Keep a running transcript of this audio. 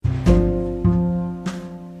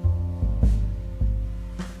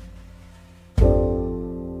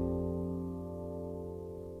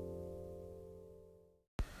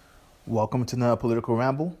Welcome to another Political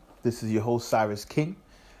Ramble. This is your host, Siris King.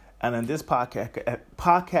 And in this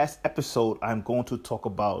podcast episode, I'm going to talk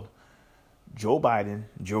about Joe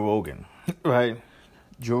Rogan, right?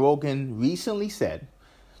 Joe Rogan recently said,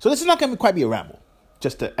 so this is not going to quite be a ramble,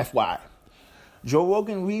 just a FYI. Joe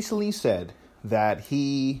Rogan recently said that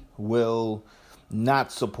he will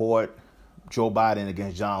not support Joe Biden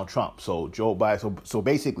against Donald Trump. So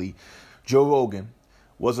basically, Joe Rogan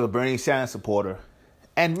was a Bernie Sanders supporter.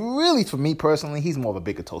 And really, for me personally, he's more of a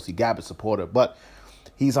bigger Tulsi Gabbard supporter. But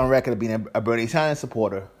he's on record of being a Bernie Sanders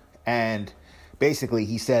supporter. And basically,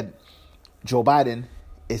 he said Joe Biden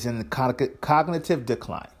is in cognitive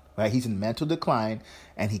decline. Right? He's in mental decline.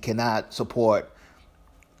 And he cannot support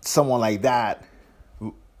someone like that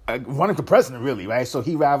running for president, really. Right? So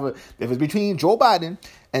he rather, if it's between Joe Biden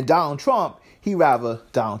and Donald Trump, he rather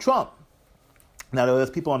Donald Trump. Now, there's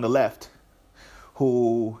people on the left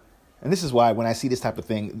who... And this is why when I see this type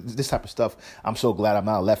of stuff, I'm so glad I'm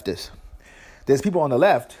not a leftist. There's people on the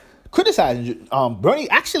left criticizing Bernie.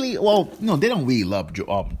 Actually, they don't really love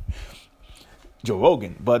Joe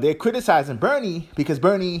Rogan, but they're criticizing Bernie because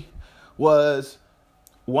Bernie was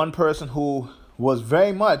one person who was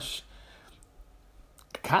very much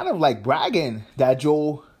kind of like bragging that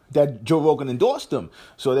Joe Rogan endorsed him.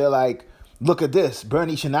 So they're like, look at this.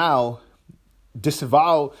 Bernie should now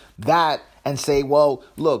disavow that and say, well,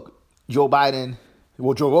 look, Joe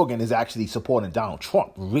Rogan is actually supporting Donald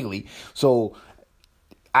Trump, really. So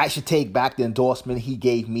I should take back the endorsement he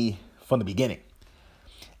gave me from the beginning.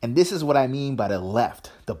 And this is what I mean by the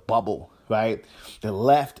left, the bubble, right? The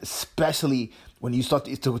left, especially when you start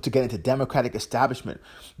to get into Democratic establishment,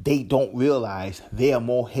 they don't realize they are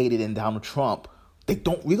more hated than Donald Trump. They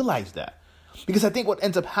don't realize that. Because I think what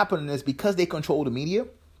ends up happening is because they control the media,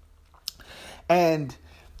 and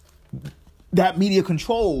that media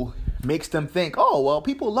control makes them think, oh, well,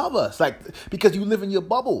 people love us, because you live in your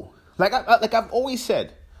bubble. I've always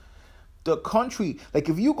said, the country,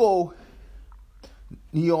 if you go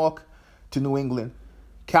New York to New England,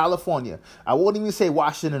 California, I won't even say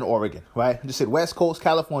Washington and Oregon, right? I just said West Coast,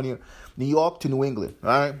 California, New York to New England,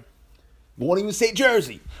 right? Won't even say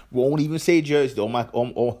Jersey. All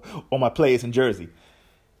my players in Jersey.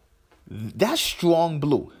 That's strong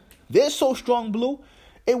blue. They're so strong blue,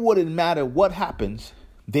 it wouldn't matter what happens,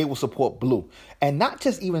 they will support blue. And not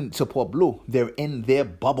just even support blue, they're in their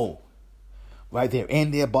bubble. Right? They're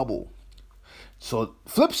in their bubble. So,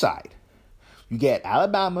 flip side, you get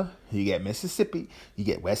Alabama, you get Mississippi, you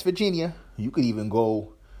get West Virginia, you could even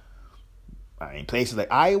go places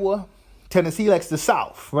like Iowa, Tennessee, like the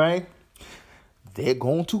South, right? They're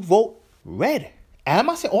going to vote red. And I'm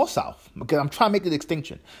not saying all South, because I'm trying to make the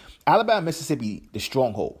distinction. Alabama, Mississippi, the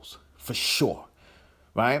strongholds, for sure.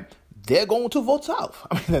 Right? They're going to vote South.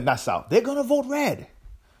 Not South. They're going to vote red.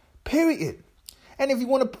 Period. And if you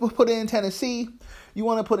want to put it in Tennessee, you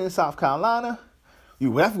want to put it in South Carolina, if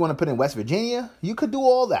you want to put it in West Virginia, you could do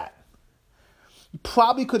all that. You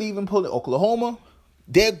probably could even put it in Oklahoma.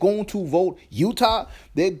 They're going to vote Utah.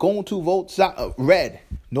 They're going to vote red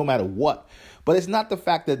no matter what. But it's not the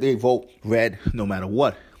fact that they vote red no matter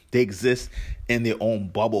what. They exist in their own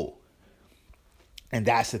bubble. And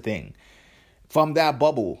that's the thing. From that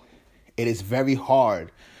bubble, it is very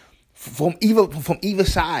hard from either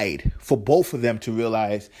side for both of them to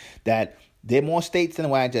realize that there are more states than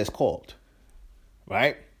what I just called,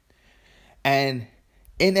 right? And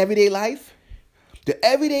in everyday life, the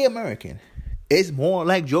everyday American is more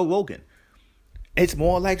like Joe Rogan. It's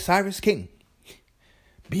more like Siris King.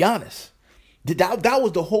 Be honest. That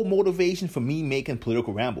was the whole motivation for me making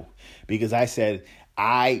Political Ramble, because I said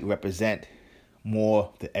I represent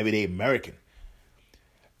more the everyday American.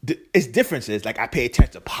 It's differences. I pay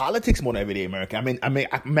attention to politics more than everyday American.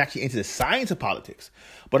 I'm actually into the science of politics,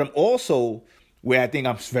 but I'm also where I think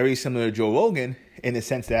I'm very similar to Joe Rogan in the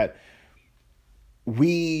sense that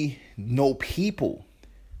we know people,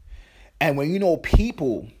 and when you know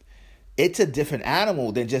people, it's a different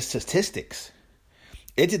animal than just statistics.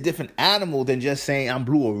 It's a different animal than just saying I'm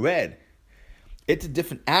blue or red. It's a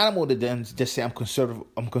different animal than just saying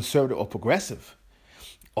I'm conservative or progressive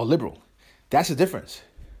or liberal. That's the difference.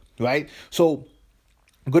 Right? So,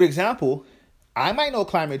 a good example, I might know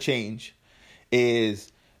climate change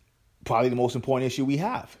is probably the most important issue we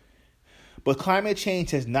have. But climate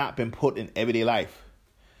change has not been put in everyday life.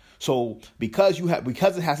 So, because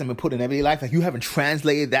it hasn't been put in everyday life, you haven't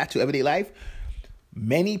translated that to everyday life,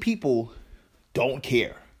 many people don't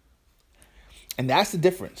care. And that's the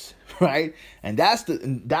difference, right? And that's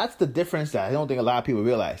the difference that I don't think a lot of people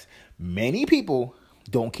realize. Many people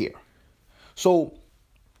don't care. So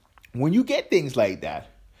when you get things like that,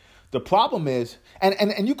 The problem is,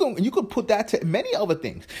 and you could put that to many other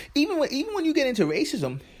things. Even when you get into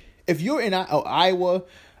racism, if you're in Iowa,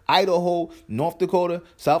 Idaho, North Dakota,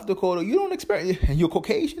 South Dakota, you don't experience, and you're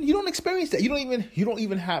Caucasian, you don't experience that. You don't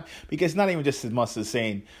even have, because it's not even just as much as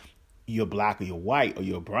saying you're black or you're white or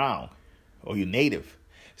you're brown or you're native.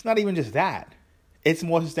 It's not even just that. It's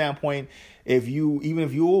more the standpoint, even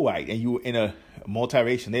if you were white and you were in a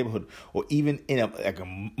multiracial neighborhood, or even in a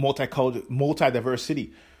multicultural, multi-diverse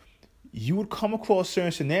city, you would come across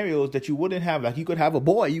certain scenarios that you wouldn't have. Like, you could have a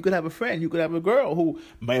boy, you could have a friend, you could have a girl who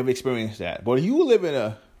might have experienced that. But if you live in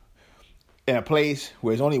a place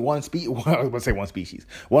where there's only one species,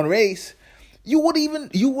 one race, you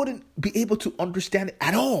wouldn't be able to understand it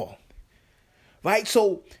at all. Right?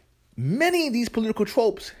 So many of these political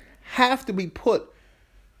tropes have to be put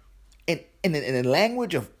in the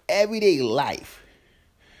language of everyday life.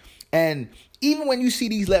 And even when you see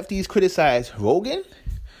these lefties criticize Rogan,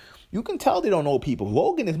 you can tell they don't know people.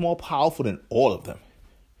 Rogan is more powerful than all of them.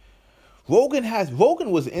 Rogan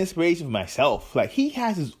was an inspiration for myself. Like, he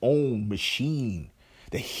has his own machine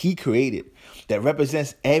that he created that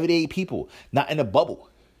represents everyday people, not in a bubble.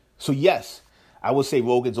 So yes, I would say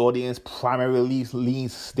Rogan's audience primarily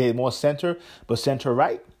leans, they're more center, but center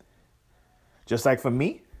right. Just like for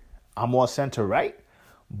me, I'm more center right,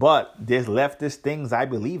 but there's leftist things I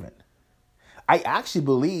believe in. I actually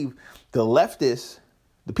believe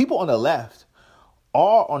the people on the left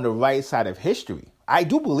are on the right side of history. I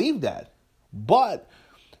do believe that. But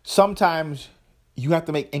sometimes you have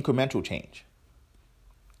to make incremental change.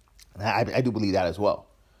 I do believe that as well.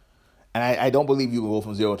 And I don't believe you can go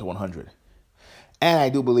from 0 to 100. And I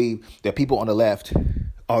do believe that people on the left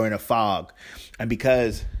are in a fog. And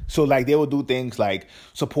they will do things like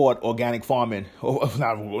support organic farming.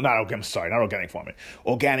 Not organic farming.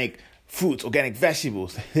 Organic fruits, organic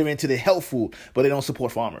vegetables. They're into the health food, but they don't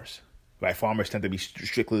support farmers. Right? Farmers tend to be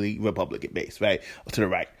strictly Republican based, right? To the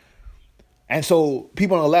right. And so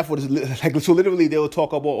people on the left literally they will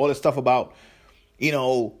talk about all this stuff about,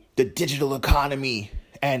 the digital economy,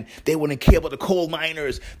 and they wouldn't care about the coal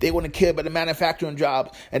miners. They wouldn't care about the manufacturing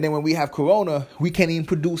jobs. And then when we have Corona, we can't even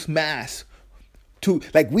produce mass.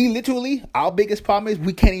 Our biggest problem is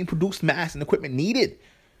we can't even produce mass and equipment needed.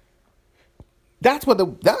 That's what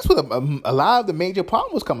a lot of the major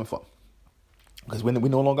problem was coming from, because when we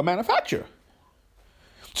no longer manufacture.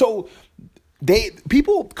 So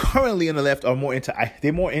people currently on the left are more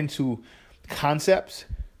into concepts,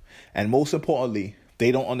 and most importantly,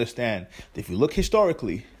 they don't understand that if you look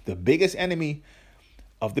historically, the biggest enemy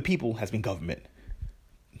of the people has been government.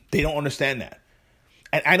 They don't understand that.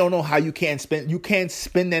 And I don't know how you can't spin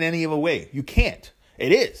that any other way. You can't.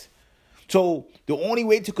 It is. So the only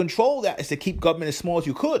way to control that is to keep government as small as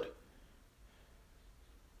you could.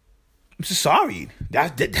 I'm so sorry.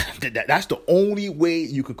 That's the only way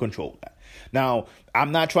you could control that. Now,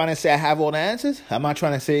 I'm not trying to say I have all the answers. I'm not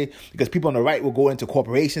trying to say, because people on the right will go into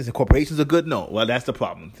corporations and corporations are good. No, well, that's the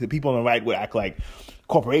problem. The people on the right will act like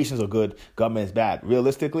corporations are good, government is bad.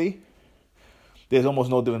 Realistically, there's almost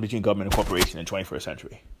no difference between government and corporation in the 21st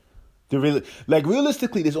century.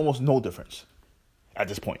 Realistically, there's almost no difference at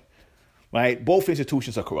this point, right? Both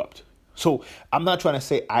institutions are corrupt. So I'm not trying to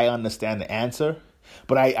say I understand the answer,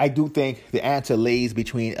 but I do think the answer lays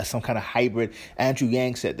between some kind of hybrid. Andrew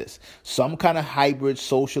Yang said this. Some kind of hybrid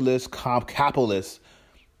socialist, capitalist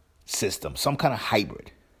system. Some kind of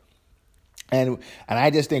hybrid. And I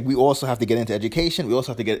just think we also have to get into education. We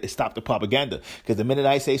also have to stop the propaganda. Because the minute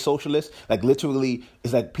I say socialist, literally,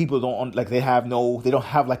 it's like people don't, they don't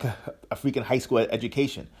have a freaking high school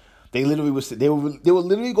education. They literally will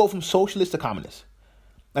literally go from socialist to communist.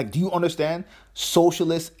 Do you understand?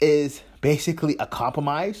 Socialist is basically a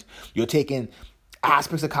compromise. You're taking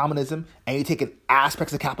aspects of communism and you're taking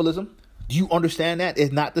aspects of capitalism. Do you understand that?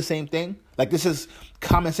 It's not the same thing. This is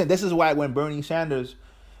common sense. This is why when Bernie Sanders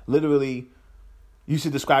literally used to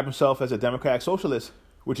describe himself as a democratic socialist,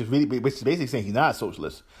 which is basically saying he's not a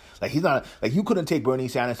socialist. He's not, you couldn't take Bernie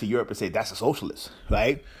Sanders to Europe and say that's a socialist,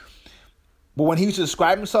 right? But when he used to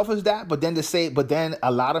describe himself as that, but then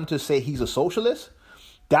allowed him to say he's a socialist,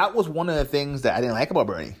 that was one of the things that I didn't like about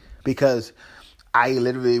Bernie, because I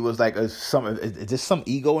literally was is there some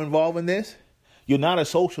ego involved in this? You're not a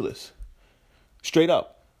socialist. Straight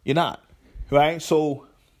up. You're not. Right? So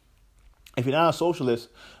if you're not a socialist,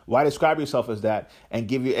 why describe yourself as that and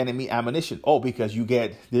give your enemy ammunition? Oh, because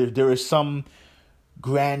there is some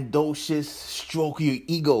grandiose stroke of your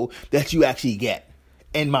ego that you actually get,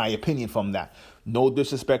 in my opinion, from that. No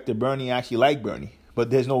disrespect to Bernie. I actually like Bernie. But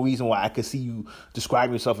there's no reason why I could see you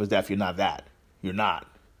describe yourself as that if you're not that. You're not.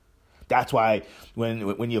 That's why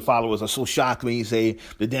when your followers are so shocked when you say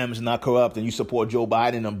the Dems are not corrupt and you support Joe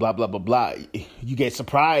Biden and blah, blah, blah, blah, you get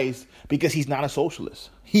surprised because he's not a socialist.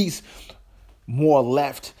 He's more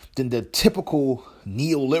left than the typical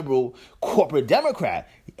neoliberal corporate Democrat.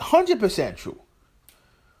 100% true.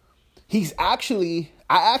 I actually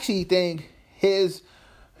think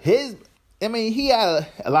I mean, he had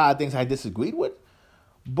a lot of things I disagreed with,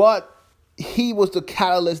 but he was the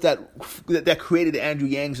catalyst that created the Andrew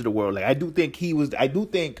Yangs of the world. Like, I do think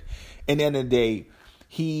in the end of the day,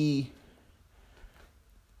 he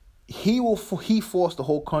forced the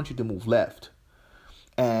whole country to move left.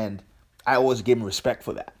 And I always gave him respect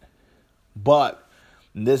for that. But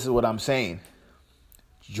this is what I'm saying.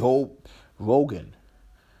 Joe Rogan,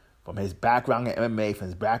 from his background in MMA, from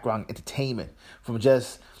his background in entertainment, from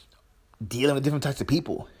just dealing with different types of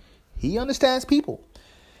people, he understands people.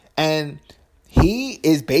 And he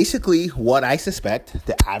is basically what I suspect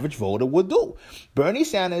the average voter would do. Bernie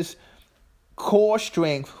Sanders' core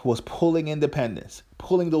strength was pulling independents,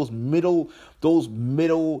 pulling those middle,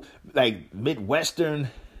 like Midwestern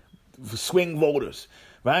swing voters,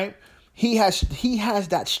 right? He has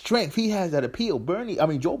that strength. He has that appeal.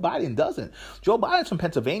 Joe Biden doesn't. Joe Biden's from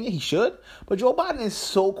Pennsylvania. He should, but Joe Biden is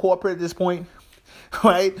so corporate at this point,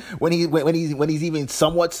 right? When he's even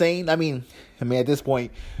somewhat sane. I mean, at this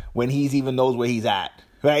point, when he's even knows where he's at,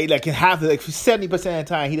 right? Like 70% of the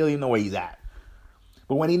time, he doesn't even know where he's at.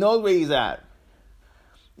 But when he knows where he's at,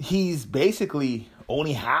 he's basically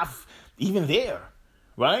only half even there,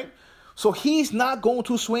 right? So he's not going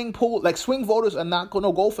to swing voters are not going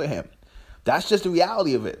to go for him. That's just the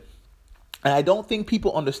reality of it. And I don't think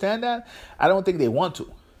people understand that. I don't think they want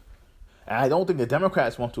to. And I don't think the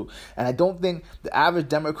Democrats want to. And I don't think the average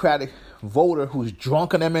Democratic voter who's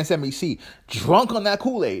drunk on MSNBC, drunk on that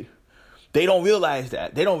Kool-Aid, they don't realize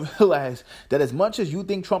that. They don't realize that as much as you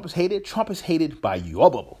think Trump is hated by your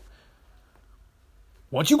bubble.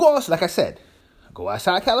 Once you go outside, like I said, go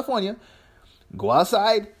outside California, go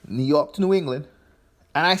outside New York to New England,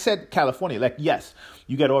 and I said California, like, yes,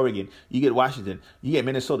 you get Oregon, you get Washington, you get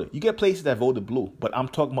Minnesota, you get places that voted blue, but I'm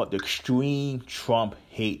talking about the extreme Trump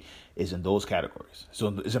hate is in those categories. So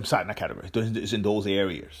I'm sorry, not categories, it's in those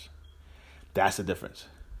areas. That's the difference.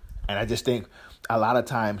 And I just think a lot of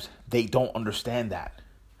times they don't understand that.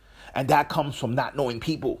 And that comes from not knowing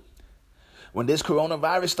people. When this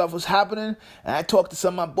coronavirus stuff was happening, and I talked to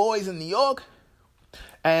some of my boys in New York,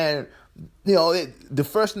 and the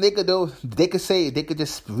first thing they could do, they could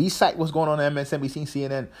just recite what's going on MSNBC,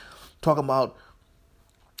 CNN, talking about,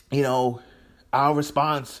 our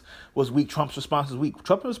response was weak, Trump's response was weak.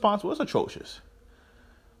 Trump's response was atrocious.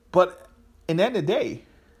 But in the end of the day,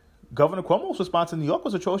 Governor Cuomo's response in New York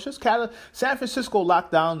was atrocious. San Francisco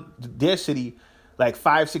locked down their city like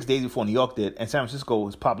 5-6 days before New York did, and San Francisco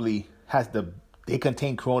they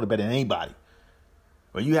contain corona better than anybody.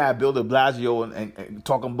 When you have Bill de Blasio and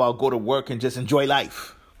talking about go to work and just enjoy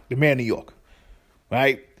life, the mayor of New York,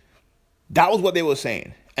 right? That was what they were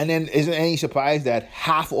saying. And then isn't any surprise that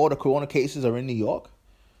half all the corona cases are in New York?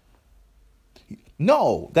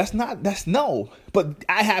 No, no. But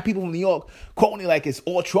I have people from New York quoting like it's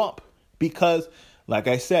all Trump because, like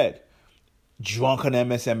I said, drunk on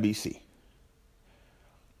MSNBC.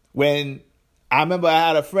 When I remember I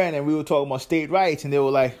had a friend and we were talking about state rights and they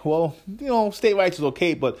were like, well, state rights is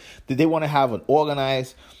okay, but they want to have an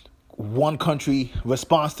organized one country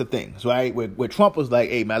response to things, right? Where Trump was like,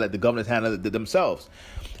 hey, man, let the governors handle it themselves.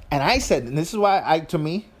 And I said, and this is why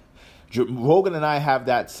Rogan and I have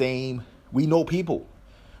that same, we know people,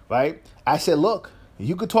 right? I said, look,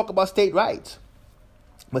 you could talk about state rights,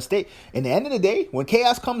 but in the end of the day, when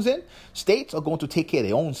chaos comes in, states are going to take care of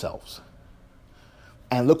their own selves.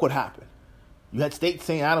 And look what happened. You had states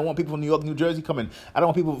saying, I don't want people from New York, New Jersey coming. I don't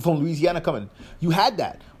want people from Louisiana coming. You had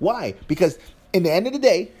that. Why? Because in the end of the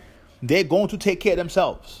day, they're going to take care of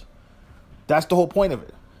themselves. That's the whole point of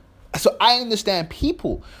it. So I understand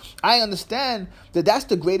people. I understand that that's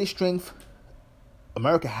the greatest strength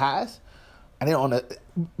America has. And then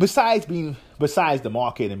besides the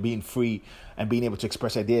market and being free and being able to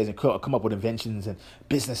express ideas and come up with inventions and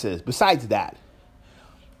businesses, besides that,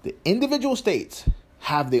 the individual states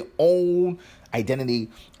have their own identity,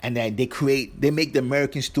 and then they make the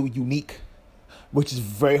American stew unique, which is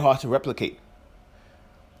very hard to replicate.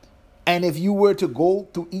 And if you were to go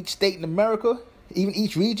through each state in America, even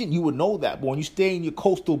each region, you would know that. But when you stay in your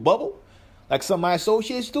coastal bubble, like some of my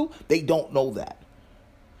associates do, they don't know that.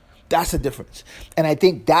 That's the difference. And I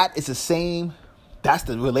think that is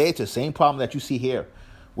related to the same problem that you see here,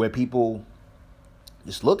 where people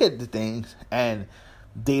just look at the things and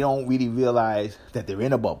they don't really realize that they're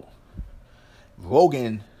in a bubble.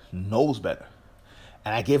 Rogan knows better.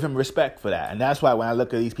 And I give him respect for that. And that's why when I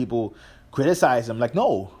look at these people criticize him, like,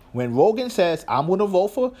 no, when Rogan says, I'm going to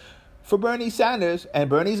vote for Bernie Sanders and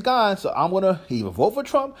Bernie's gone, so I'm going to either vote for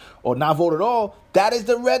Trump or not vote at all, that is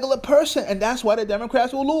the regular person. And that's why the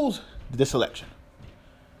Democrats will lose this election.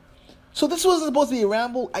 So this wasn't supposed to be a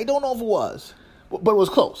ramble. I don't know if it was, but it was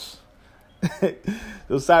close. It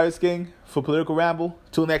was Siris King for Political Ramble.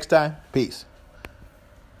 Till next time, peace.